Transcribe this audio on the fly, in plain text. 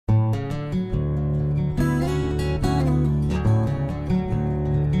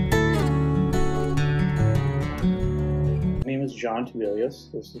Patty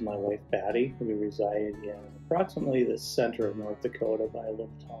Tebelius. This is my wife, Patty. We reside in approximately the center of North Dakota by a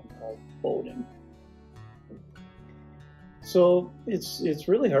little town called Bowden. So it's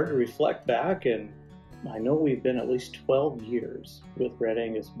really hard to reflect back, and I know we've been at least 12 years with Red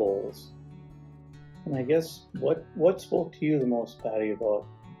Angus bulls. And I guess what spoke to you the most, Patty, about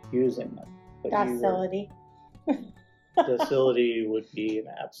using them? Docility. Docility would be an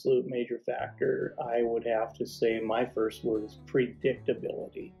absolute major factor. I would have to say my first word is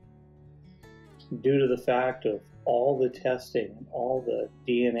predictability. Due to the fact of all the testing and all the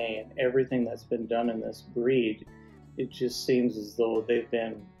DNA and everything that's been done in this breed, it just seems as though they've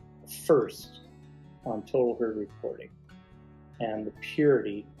been first on total herd reporting. And the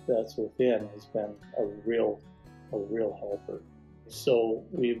purity that's within has been a real helper. So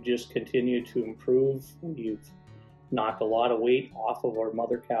we've just continued to improve. We've knocked a lot of weight off of our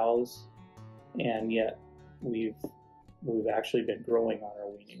mother cows, and yet we've actually been growing on our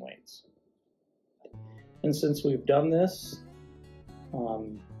weaning weights. And since we've done this,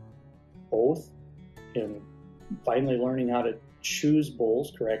 both in finally learning how to choose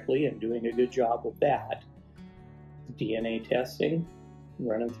bulls correctly and doing a good job with that, DNA testing,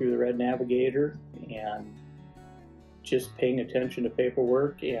 running through the Red Navigator, and just paying attention to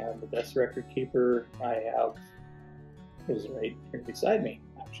paperwork, and the best record keeper I have is right here beside me,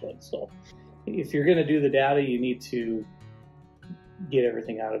 actually. So if you're going to do the data, you need to get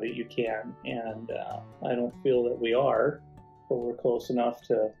everything out of it you can, and I don't feel that we are, but we're close enough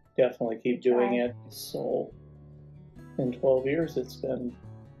to definitely keep doing it. So in 12 years, it's been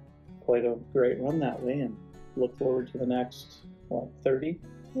quite a great run that way, and look forward to the next, 30?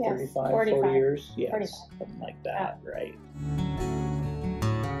 Yes, 35, 45. 40 years? Yes, 45. something like that, right.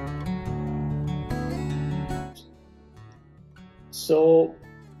 So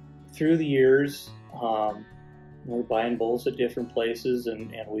through the years, we're buying bulls at different places,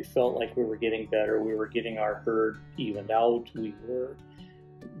 and we felt like we were getting better. We were getting our herd evened out. We were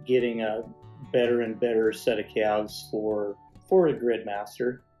getting a better and better set of calves for a grid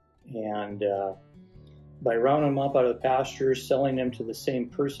master. And by rounding them up out of the pasture, selling them to the same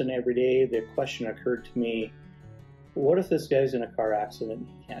person every day, the question occurred to me, what if this guy's in a car accident and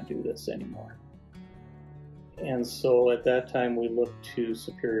he can't do this anymore? And so at that time, we looked to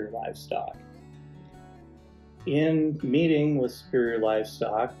Superior Livestock. In meeting with Superior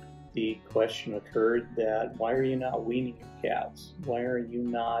Livestock, the question occurred that why are you not weaning your calves? Why are you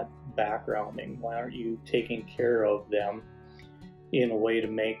not backgrounding? Why aren't you taking care of them in a way to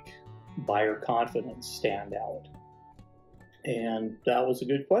make buyer confidence stand out? And that was a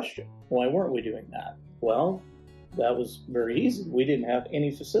good question. Why weren't we doing that? Well, that was very easy. We didn't have any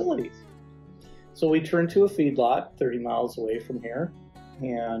facilities. So we turned to a feedlot 30 miles away from here,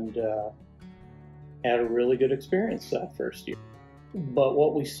 and had a really good experience that first year. But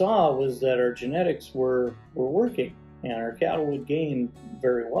what we saw was that our genetics were working, and our cattle would gain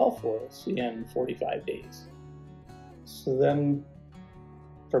very well for us in 45 days. So then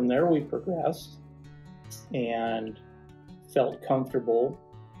from there we progressed and felt comfortable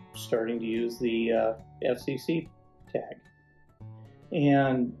starting to use the FCC tag.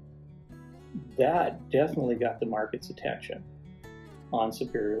 And that definitely got the market's attention on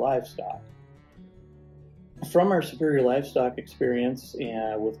Superior Livestock. From our Superior Livestock experience,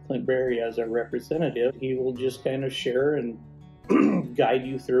 with Clint Berry as our representative, he will just kind of share and guide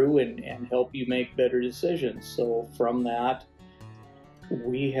you through and help you make better decisions. So from that,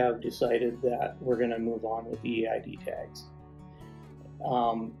 we have decided that we're going to move on with the EID tags.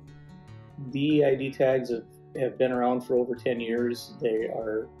 The EID tags have been around for over 10 years. They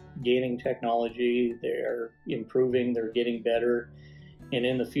are gaining technology, they're improving, they're getting better. And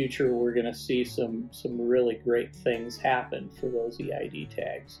in the future, we're going to see some really great things happen for those EID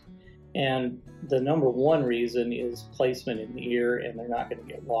tags. And the number one reason is placement in the ear, and they're not going to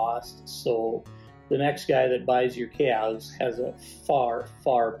get lost. So the next guy that buys your calves has a far,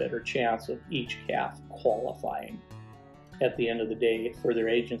 far better chance of each calf qualifying at the end of the day for their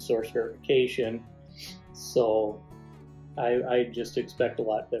agent source verification. So I just expect a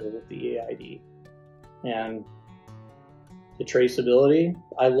lot better with the EID. And the traceability,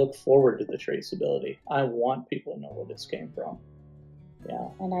 I look forward to the traceability. I want people to know where this came from. Yeah.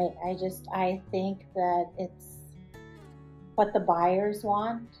 And I think that it's what the buyers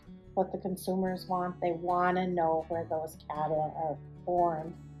want, what the consumers want. They want to know where those cattle are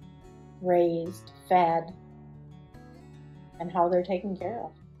born, raised, fed, and how they're taken care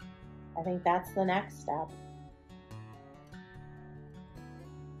of. I think that's the next step.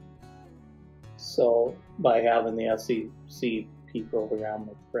 So by having the FCC FCCP program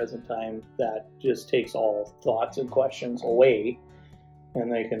at the present time that just takes all thoughts and questions away,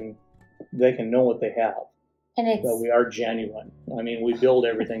 and they can know what they have. And it's that we are genuine. I mean, we build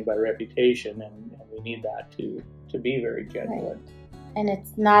everything by reputation, and we need that to be very genuine. right. And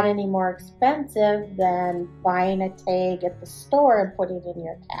it's not any more expensive than buying a tag at the store and putting it in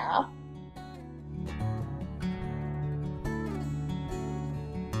your calf.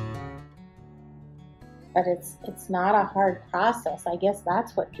 But it's not a hard process. I guess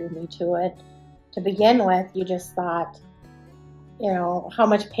that's what drew me to it. To begin with, you just thought, you know, how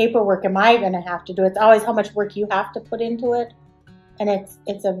much paperwork am I going to have to do? It's always how much work you have to put into it. And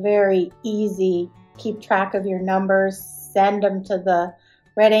it's a very easy, keep track of your numbers, send them to the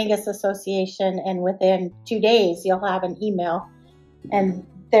Red Angus Association, and within 2 days you'll have an email and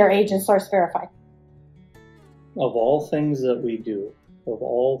they're agent source verified. Of all things that we do, of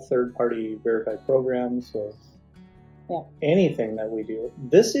all third-party verified programs, of anything that we do,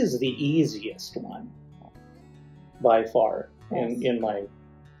 this is the easiest one by far, Yes. in my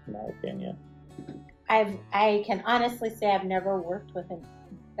opinion. I can honestly say I've never worked with a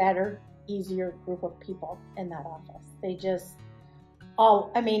better, easier group of people in that office. They just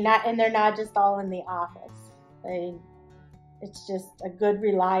and they're not just all in the office. It's just a good,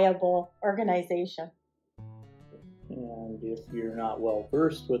 reliable organization. And if you're not well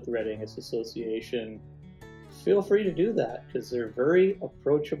versed with the Red Angus Association, feel free to do that, because they're very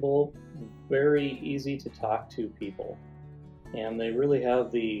approachable, very easy to talk to people, and they really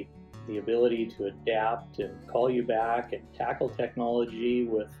have the ability to adapt and call you back and tackle technology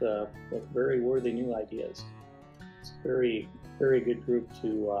with very worthy new ideas. It's a very, very good group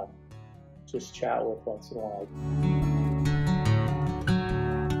to just chat with once in a while.